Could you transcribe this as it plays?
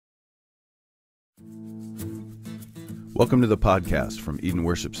Welcome to the podcast from Eden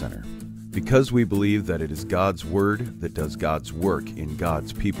Worship Center. Because we believe that it is God's Word that does God's work in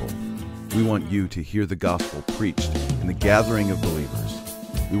God's people, we want you to hear the gospel preached in the gathering of believers.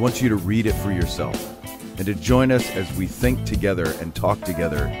 We want you to read it for yourself and to join us as we think together and talk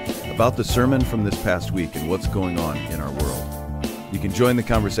together about the sermon from this past week and what's going on in our world. You can join the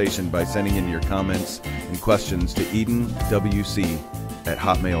conversation by sending in your comments and questions to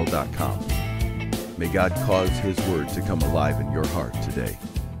edenwc@hotmail.com. May God cause His Word to come alive in your heart today.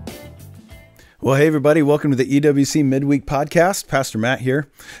 Well, hey everybody, welcome to the EWC Midweek podcast. Pastor Matt here.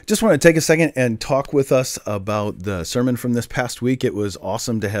 Just want to take a second and talk with us about the sermon from this past week. It was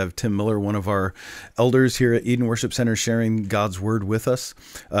awesome to have Tim Miller, one of our elders here at Eden Worship Center, sharing God's Word with us.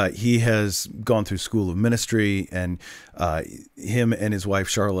 He has gone through School of Ministry, and him and his wife,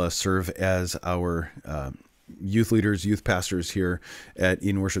 Charla, serve as our youth leaders, youth pastors here at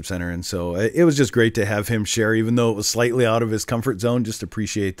Eden Worship Center. And so it was just great to have him share, even though it was slightly out of his comfort zone. Just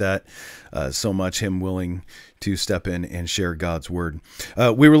appreciate that so much, him willing to step in and share God's Word.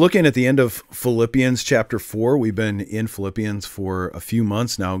 We were looking at the end of Philippians chapter 4. We've been in Philippians for a few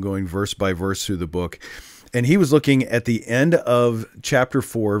months now, going verse by verse through the book. And he was looking at the end of chapter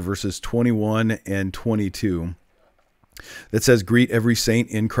 4, verses 21 and 22. That says, "Greet every saint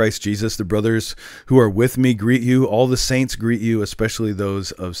in Christ Jesus. The brothers who are with me greet you. All the saints greet you, especially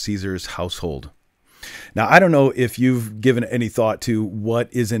those of Caesar's household." Now, I don't know if you've given any thought to what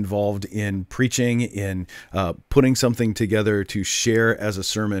is involved in preaching, in putting something together to share as a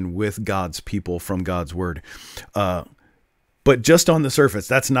sermon with God's people from God's Word. But just on the surface,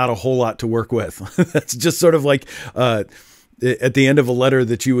 that's not a whole lot to work with. That's just sort of like at the end of a letter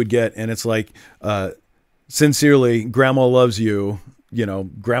that you would get, and it's like, sincerely, Grandma loves you,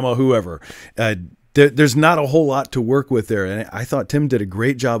 Grandma whoever. There's not a whole lot to work with there. And I thought Tim did a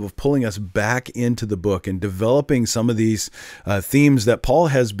great job of pulling us back into the book and developing some of these themes that Paul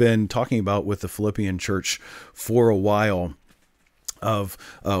has been talking about with the Philippian church for a while, of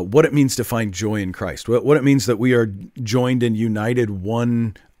what it means to find joy in Christ, what it means that we are joined and united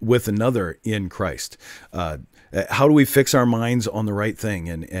one with another in Christ. How do we fix our minds on the right thing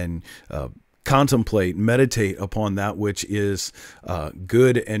and contemplate, meditate upon that which is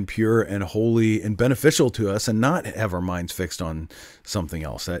good and pure and holy and beneficial to us, and not have our minds fixed on something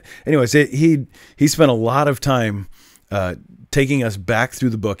else. Anyways, he spent a lot of time taking us back through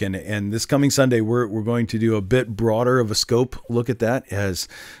the book, and this coming Sunday we're going to do a bit broader of a scope look at that, as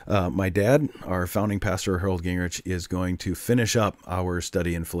my dad, our founding pastor Harold Gingrich, is going to finish up our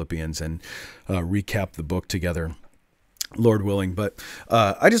study in Philippians and recap the book together, Lord willing. But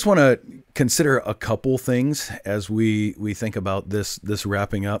I just want to consider a couple things as we think about this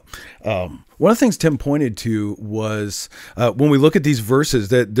wrapping up. One of the things Tim pointed to was when we look at these verses,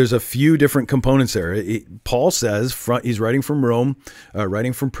 that there's a few different components there. Paul says he's writing from Rome,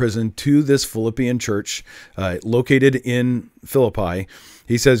 writing from prison to this Philippian church located in Philippi.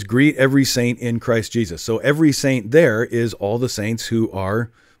 He says, "Greet every saint in Christ Jesus." So every saint there is all the saints who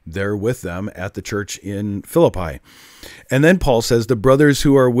are there with them at the church in Philippi. And then Paul says, "The brothers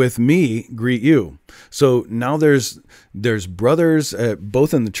who are with me greet you." So now there's brothers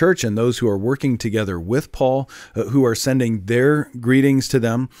both in the church and those who are working together with Paul who are sending their greetings to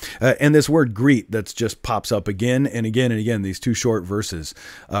them. And this word greet that's just pops up again and again and again, these two short verses,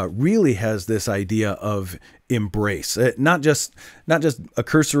 really has this idea of embrace, not just a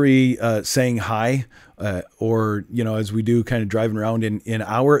cursory saying hi, or as we do kind of driving around in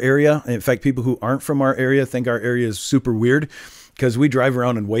our area. In fact, people who aren't from our area think our area is super weird, because we drive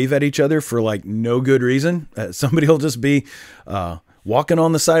around and wave at each other for like no good reason. Somebody will just be walking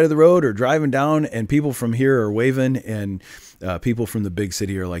on the side of the road or driving down, and people from here are waving, and people from the big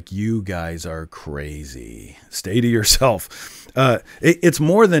city are like, "You guys are crazy. Stay to yourself." It's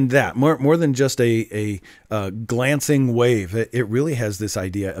more than that, more than just a glancing wave. It really has this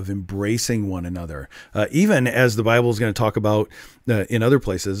idea of embracing one another, even as the Bible is going to talk about in other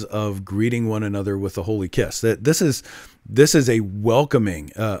places, of greeting one another with a holy kiss. That this is a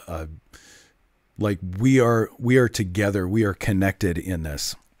welcoming, like we are together, we are connected in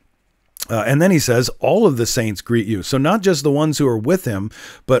this. And then he says, "All of the saints greet you." So not just the ones who are with him,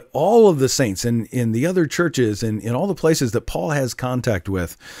 but all of the saints in the other churches and in all the places that Paul has contact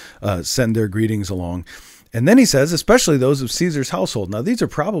with, send their greetings along. And then he says, especially those of Caesar's household. Now, these are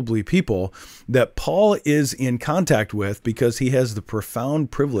probably people that Paul is in contact with because he has the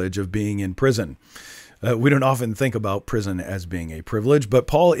profound privilege of being in prison. We don't often think about prison as being a privilege, but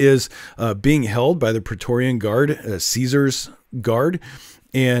Paul is being held by the Praetorian Guard, Caesar's guard,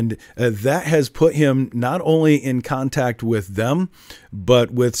 And that has put him not only in contact with them,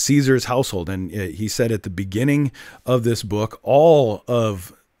 but with Caesar's household. And he said at the beginning of this book, all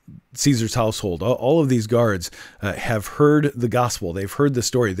of Caesar's household, all of these guards have heard the gospel. They've heard the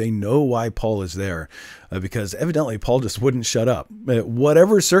story. They know why Paul is there because evidently Paul just wouldn't shut up.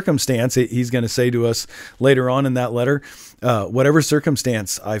 Whatever circumstance, he's going to say to us later on in that letter, whatever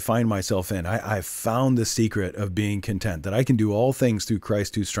circumstance I find myself in, I've found the secret of being content, that I can do all things through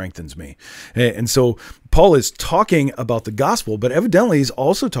Christ who strengthens me. And so Paul is talking about the gospel, but evidently he's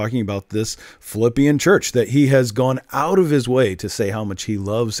also talking about this Philippian church, that he has gone out of his way to say how much he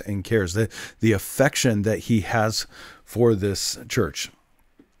loves and cares, the affection that he has for this church.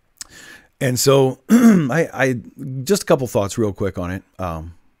 And so I just a couple thoughts real quick on it.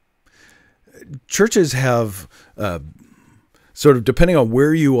 Churches have sort of, depending on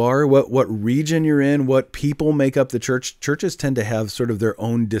where you are, what region you're in, what people make up the church, churches tend to have sort of their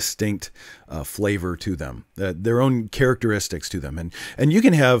own distinct flavor to them, their own characteristics to them. And you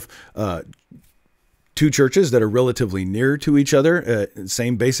can have two churches that are relatively near to each other,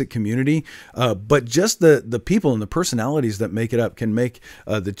 same basic community, but just the people and the personalities that make it up can make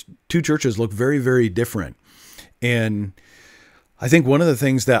the two churches look very, very different. And I think one of the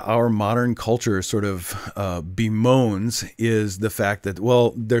things that our modern culture sort of bemoans is the fact that,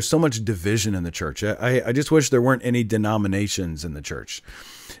 well, there's so much division in the church. I just wish there weren't any denominations in the church.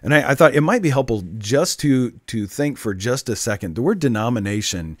 And I thought it might be helpful just to think for just a second. The word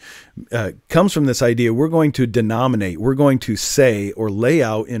denomination comes from this idea: we're going to denominate, we're going to say or lay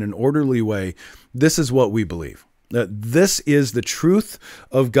out in an orderly way, this is what we believe. This is the truth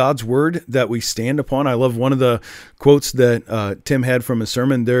of God's word that we stand upon. I love one of the quotes that Tim had from his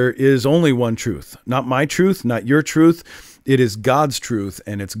sermon. There is only one truth, not my truth, not your truth. It is God's truth,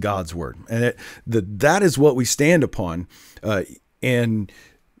 and it's God's word. And that is what we stand upon. And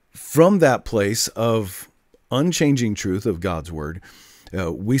from that place of unchanging truth of God's word,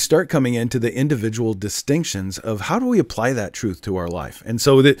 we start coming into the individual distinctions of how do we apply that truth to our life. And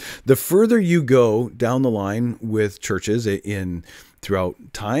so the further you go down the line with churches throughout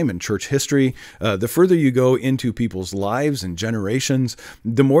time and church history, the further you go into people's lives and generations,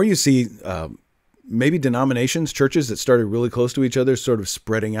 the more you see maybe denominations, churches that started really close to each other, sort of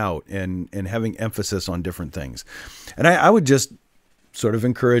spreading out and having emphasis on different things. And I would just sort of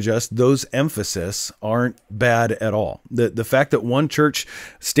encourage us, those emphasis aren't bad at all. The fact that one church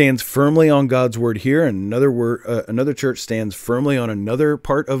stands firmly on God's word here and another church stands firmly on another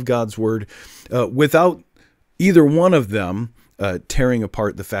part of God's word, without either one of them tearing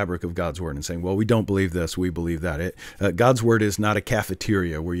apart the fabric of God's word and saying, well, we don't believe this, we believe that. God's word is not a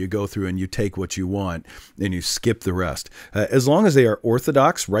cafeteria where you go through and you take what you want and you skip the rest. As long as they are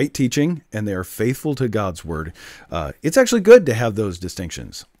orthodox, right teaching, and they are faithful to God's word, it's actually good to have those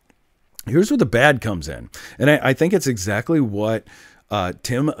distinctions. Here's where the bad comes in. And I think it's exactly what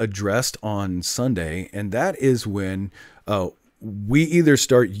Tim addressed on Sunday, and that is when we either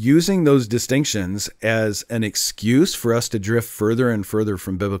start using those distinctions as an excuse for us to drift further and further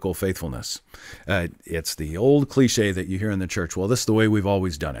from biblical faithfulness. It's the old cliche that you hear in the church. Well, this is the way we've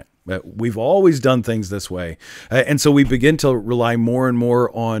always done it. We've always done things this way. And so we begin to rely more and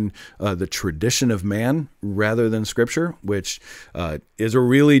more on the tradition of man rather than Scripture, which is a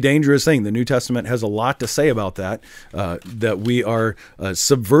really dangerous thing. The New Testament has a lot to say about that, that we are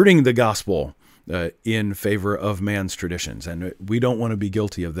subverting the gospel in favor of man's traditions. And we don't want to be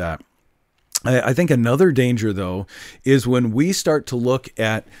guilty of that. I think another danger, though, is when we start to look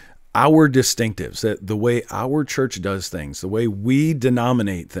at our distinctives, the way our church does things, the way we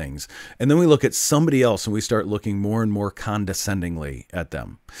denominate things, and then we look at somebody else and we start looking more and more condescendingly at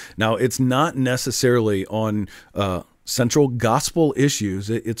them. Now, it's not necessarily on central gospel issues.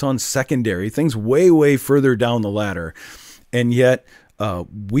 It's on secondary things way, way further down the ladder. And yet,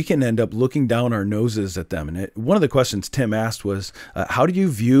 we can end up looking down our noses at them. And one of the questions Tim asked was, how do you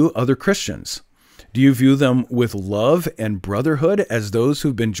view other Christians? Do you view them with love and brotherhood as those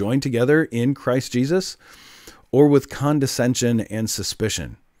who've been joined together in Christ Jesus, or with condescension and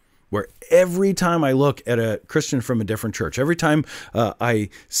suspicion? Where every time I look at a Christian from a different church, every time I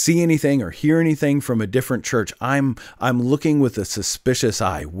see anything or hear anything from a different church, I'm looking with a suspicious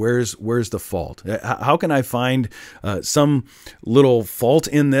eye. Where's the fault? How can I find some little fault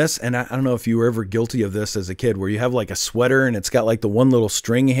in this? And I don't know if you were ever guilty of this as a kid, where you have like a sweater and it's got like the one little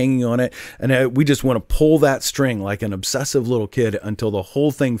string hanging on it, and we just want to pull that string like an obsessive little kid until the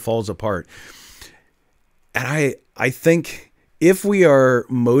whole thing falls apart. And I think, if we are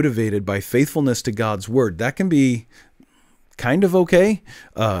motivated by faithfulness to God's word, that can be kind of okay.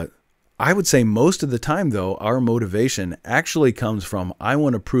 I would say most of the time, though, our motivation actually comes from, I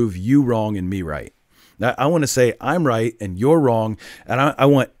want to prove you wrong and me right. I want to say I'm right and you're wrong, and I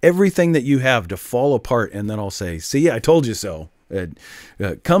want everything that you have to fall apart, and then I'll say, see, I told you so.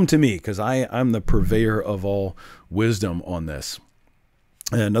 Come to me, because I'm the purveyor of all wisdom on this.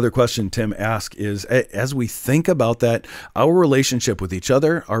 Another question Tim asked is, as we think about that, our relationship with each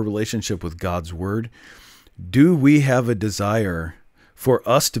other, our relationship with God's Word, do we have a desire for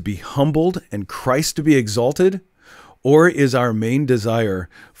us to be humbled and Christ to be exalted? Or is our main desire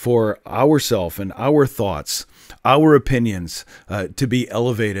for ourself and our thoughts, our opinions, to be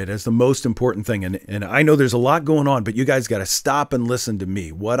elevated as the most important thing? And I know there's a lot going on, but you guys got to stop and listen to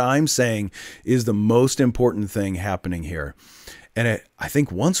me. What I'm saying is the most important thing happening here. And I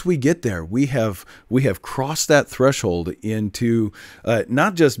think once we get there, we have crossed that threshold into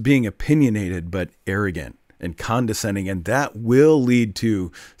not just being opinionated, but arrogant and condescending, and that will lead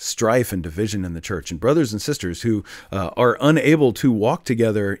to strife and division in the church. And brothers and sisters who are unable to walk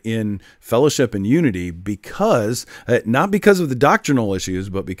together in fellowship and unity because, not because of the doctrinal issues,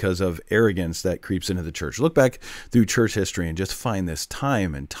 but because of arrogance that creeps into the church. Look back through church history and just find this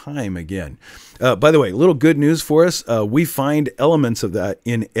time and time again. By the way, a little good news for us. We find elements of that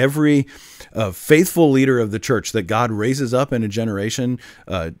in every faithful leader of the church that God raises up in a generation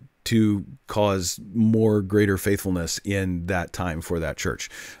to cause greater faithfulness in that time for that church.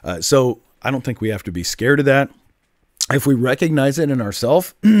 So I don't think we have to be scared of that. If we recognize it in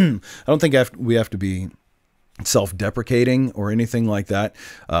ourselves, I don't think we have to be self-deprecating or anything like that.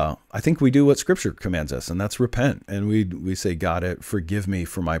 I think we do what Scripture commands us, and that's repent. And we say, God, forgive me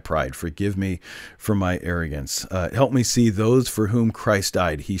for my pride. Forgive me for my arrogance. Help me see those for whom Christ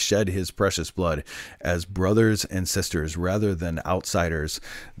died. He shed his precious blood as brothers and sisters rather than outsiders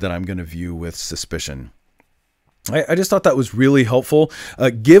that I'm going to view with suspicion. I just thought that was really helpful,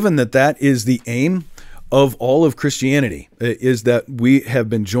 given that is the aim of all of Christianity, is that we have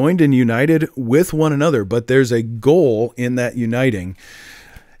been joined and united with one another, but there's a goal in that uniting.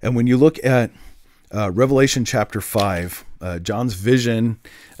 And when you look at Revelation chapter 5, John's vision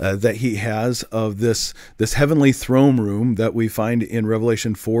that he has of this heavenly throne room that we find in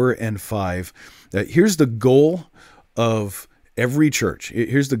Revelation 4 and 5, here's the goal of every church.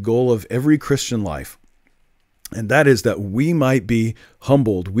 Here's the goal of every Christian life. And that is that we might be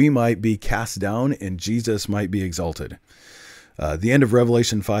humbled, we might be cast down, and Jesus might be exalted. The end of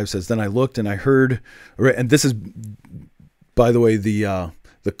Revelation 5 says, then I looked and I heard, and this is, by the way, the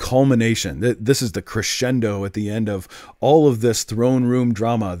culmination. This is the crescendo at the end of all of this throne room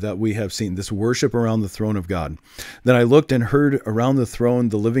drama that we have seen, this worship around the throne of God. Then I looked and heard around the throne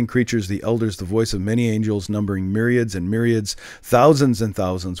the living creatures, the elders, the voice of many angels, numbering myriads and myriads, thousands and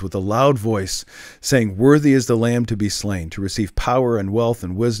thousands, with a loud voice, saying, worthy is the Lamb to be slain, to receive power and wealth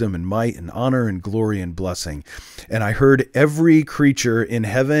and wisdom and might and honor and glory and blessing. And I heard every creature in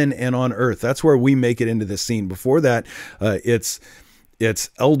heaven and on earth. That's where we make it into this scene. Before that, it's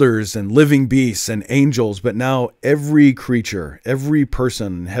elders and living beasts and angels, but now every creature, every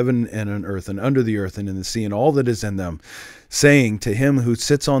person in heaven and on earth and under the earth and in the sea and all that is in them, saying to him who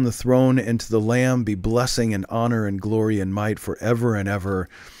sits on the throne and to the Lamb be blessing and honor and glory and might forever and ever.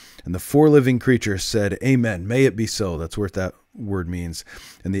 And the four living creatures said, Amen. May it be so. That's what that word means.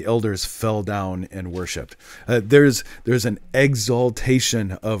 And the elders fell down and worshiped. There's an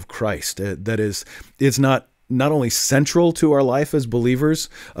exaltation of Christ that it's not only central to our life as believers,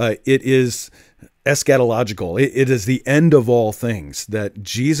 it is eschatological. It is the end of all things, that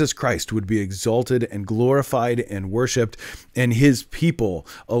Jesus Christ would be exalted and glorified and worshiped, and his people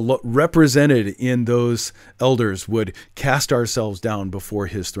represented in those elders would cast ourselves down before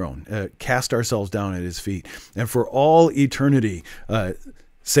his throne, cast ourselves down at his feet, and for all eternity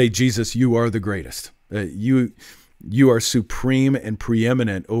say, Jesus, you are the greatest. You are supreme and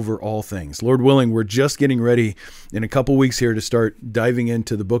preeminent over all things. Lord willing, we're just getting ready in a couple weeks here to start diving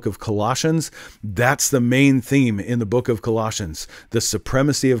into the book of Colossians. That's the main theme in the book of Colossians, the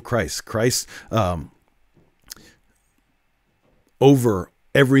supremacy of Christ. Christ over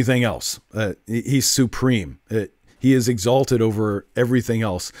everything else. He's supreme. He is exalted over everything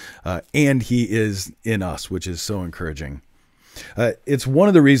else, and he is in us, which is so encouraging. It's one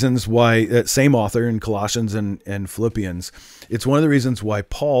of the reasons why, same author in Colossians and Philippians, it's one of the reasons why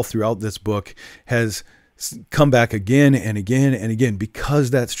Paul throughout this book has come back again and again and again,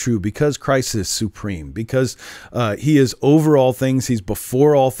 because that's true, because Christ is supreme, because he is over all things, he's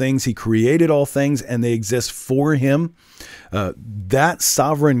before all things, he created all things, and they exist for him. That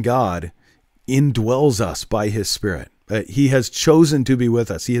sovereign God indwells us by his Spirit. He has chosen to be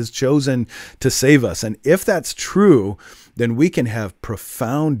with us. He has chosen to save us. And if that's true, then we can have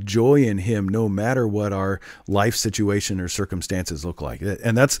profound joy in him no matter what our life situation or circumstances look like.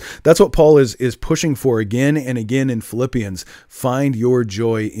 And that's what Paul is pushing for again and again in Philippians. Find your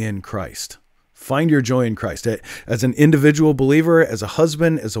joy in Christ. Find your joy in Christ. As an individual believer, as a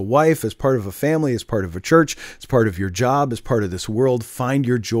husband, as a wife, as part of a family, as part of a church, as part of your job, as part of this world, find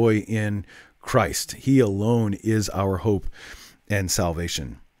your joy in Christ. He alone is our hope and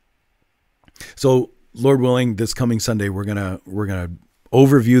salvation. So, Lord willing, this coming Sunday, we're gonna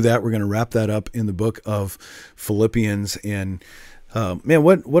overview that. We're gonna wrap that up in the book of Philippians. And man,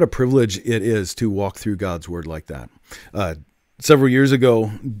 what a privilege it is to walk through God's word like that. Several years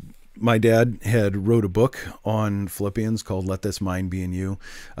ago, my dad had wrote a book on Philippians called Let This Mind Be in You.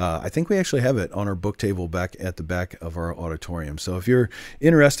 I think we actually have it on our book table back at the back of our auditorium. So if you're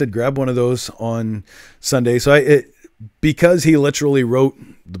interested, grab one of those on Sunday. So because he literally wrote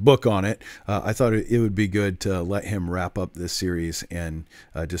the book on it, I thought it would be good to let him wrap up this series and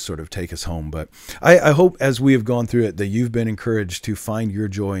just sort of take us home. But I hope as we have gone through it that you've been encouraged to find your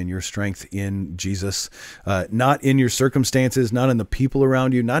joy and your strength in Jesus, not in your circumstances, not in the people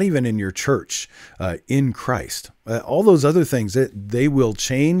around you, not even in your church, in Christ. All those other things, they will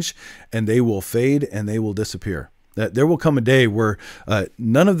change and they will fade and they will disappear. That there will come a day where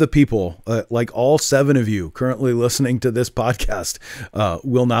none of the people, like all 7 of you currently listening to this podcast,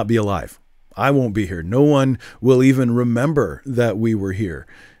 will not be alive. I won't be here. No one will even remember that we were here.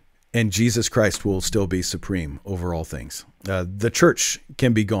 And Jesus Christ will still be supreme over all things. The church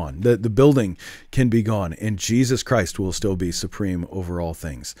can be gone. The building can be gone. And Jesus Christ will still be supreme over all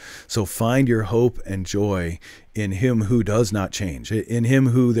things. So find your hope and joy in him who does not change, in him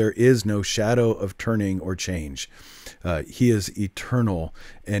who there is no shadow of turning or change. He is eternal,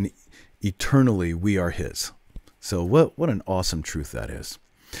 and eternally we are his. So what an awesome truth that is.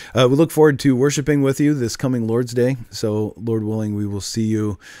 We look forward to worshiping with you this coming Lord's Day. So, Lord willing, we will see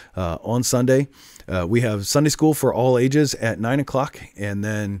you on Sunday. We have Sunday school for all ages at 9 o'clock, and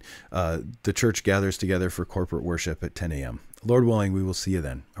then the church gathers together for corporate worship at 10 a.m. Lord willing, we will see you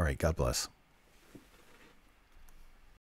then. All right, God bless.